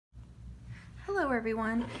Hello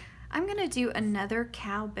everyone. I'm going to do another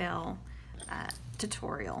cowbell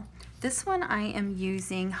tutorial. This one I am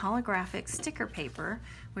using holographic sticker paper,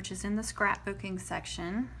 which is in the scrapbooking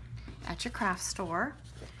section at your craft store.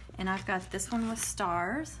 And I've got this one with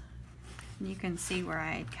stars. And you can see where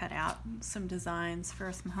I cut out some designs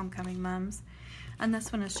for some homecoming mums. And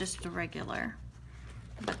this one is just a regular,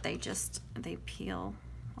 but they peel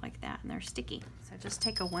like that and they're sticky. So just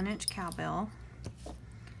take a 1-inch cowbell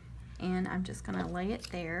and I'm just going to lay it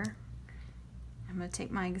there. I'm going to take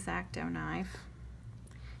my X-Acto knife,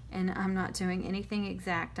 and I'm not doing anything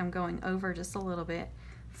exact. I'm going over just a little bit.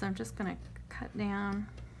 So I'm just going to cut down,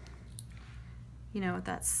 you know,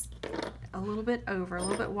 that's a little bit over, a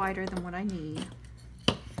little bit wider than what I need.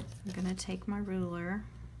 I'm going to take my ruler,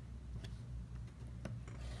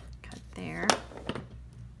 cut there.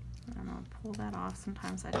 I'm going to pull that off.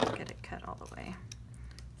 Sometimes I don't get it cut all the way.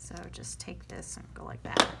 So just take this and go like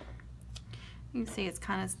that. You can see it's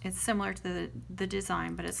similar to the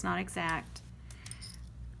design, but it's not exact.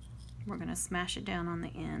 We're going to smash it down on the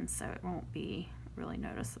end so it won't be really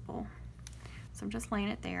noticeable. So I'm just laying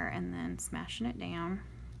it there and then smashing it down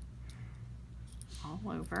all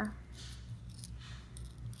over.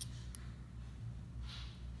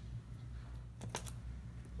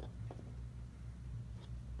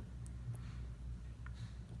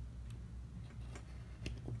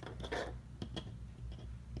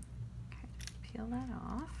 Peel that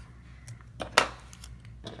off.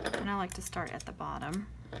 And I like to start at the bottom.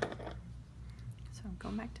 So I'm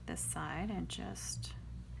going back to this side and just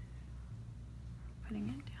putting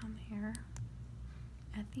it down here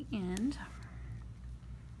at the end.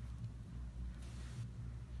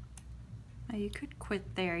 Now you could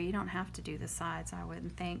quit there. You don't have to do the sides, I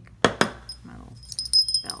wouldn't think. My little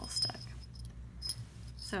bell stuck.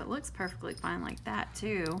 So it looks perfectly fine like that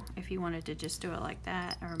too, if you wanted to just do it like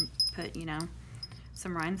that, or put, you know,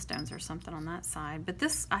 some rhinestones or something on that side. But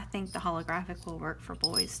this, I think the holographic will work for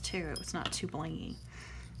boys too. It's not too blingy.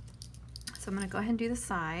 So I'm going to go ahead and do the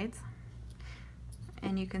sides.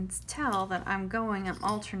 And you can tell that I'm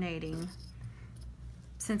alternating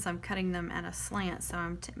since I'm cutting them at a slant, so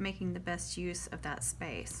I'm making the best use of that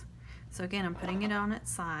space. So again, I'm putting it on its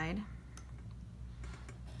side,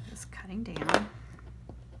 just cutting down.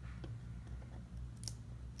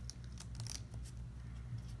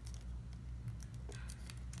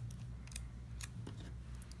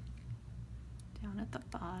 Down at the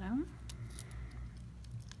bottom,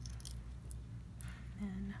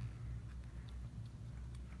 and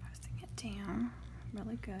pressing it down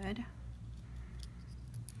really good.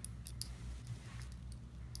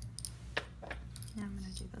 Now I'm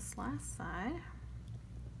going to do this last side.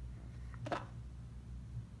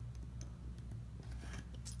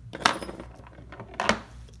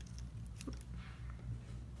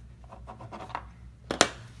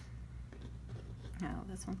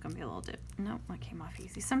 This one's going to be a little dip. Nope, that came off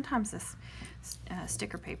easy. Sometimes this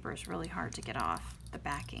sticker paper is really hard to get off the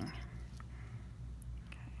backing.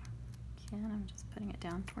 Okay, again, I'm just putting it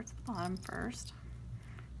down towards the bottom first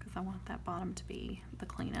because I want that bottom to be the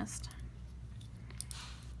cleanest.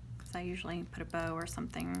 Because I usually put a bow or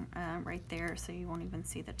something right there so you won't even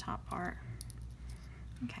see the top part.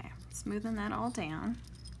 Okay, smoothing that all down.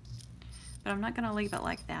 But I'm not going to leave it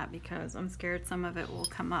like that because I'm scared some of it will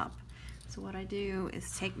come up. So what I do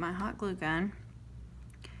is take my hot glue gun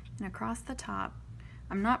and across the top,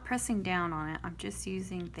 I'm not pressing down on it, I'm just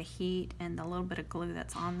using the heat and the little bit of glue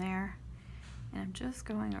that's on there, and I'm just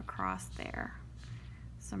going across there.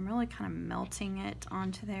 So I'm really kind of melting it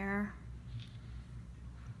onto there,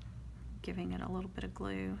 giving it a little bit of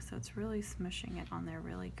glue, so it's really smushing it on there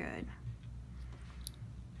really good.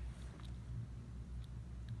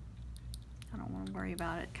 I don't want to worry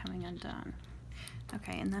about it coming undone.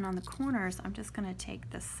 Okay, and then on the corners, I'm just going to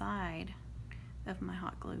take the side of my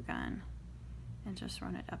hot glue gun and just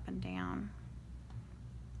run it up and down.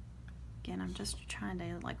 Again, I'm just trying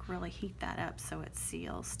to like really heat that up so it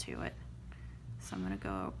seals to it. So I'm going to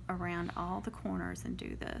go around all the corners and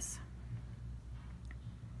do this.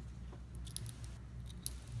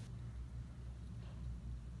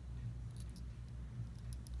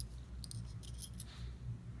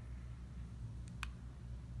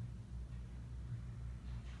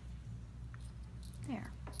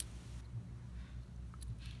 There.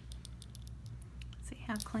 See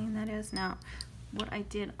how clean that is? Now, what I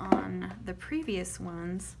did on the previous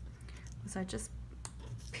ones was I just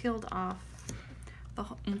peeled off the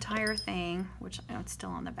entire thing, which it's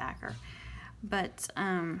still on the backer, but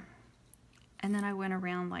and then I went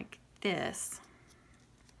around like this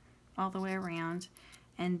all the way around,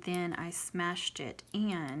 and then I smashed it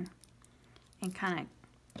in and kind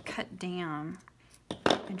of cut down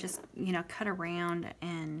and just, you know, cut around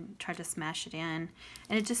and try to smash it in.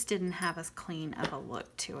 And it just didn't have as clean of a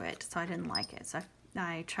look to it, so I didn't like it. So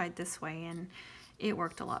I tried this way, and it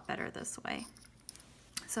worked a lot better this way.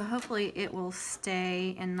 So hopefully it will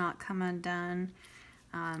stay and not come undone.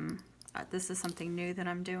 This is something new that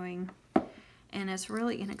I'm doing. And it's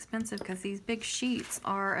really inexpensive because these big sheets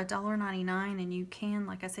are $1.99, and you can,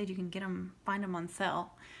 like I said, you can get them, find them on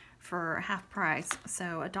sale for half price.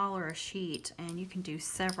 So $1 a sheet, and you can do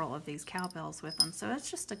several of these cowbells with them. So it's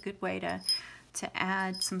just a good way to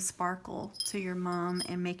add some sparkle to your mum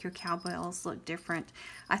and make your cowbells look different.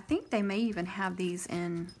 I think they may even have these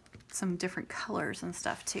in some different colors and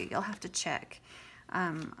stuff too. You'll have to check.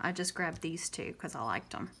 I just grabbed these two because I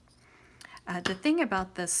liked them. The thing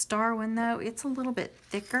about the star one though, it's a little bit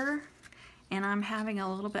thicker, and I'm having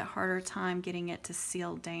a little bit harder time getting it to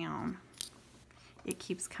seal down. It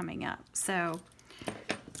keeps coming up. So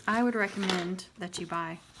I would recommend that you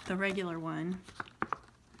buy the regular one.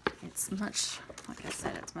 It's much, like I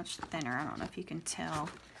said, it's much thinner. I don't know if you can tell.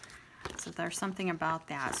 So there's something about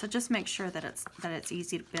that. So just make sure that it's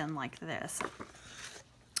easy to bend like this.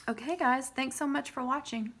 Okay guys, thanks so much for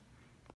watching.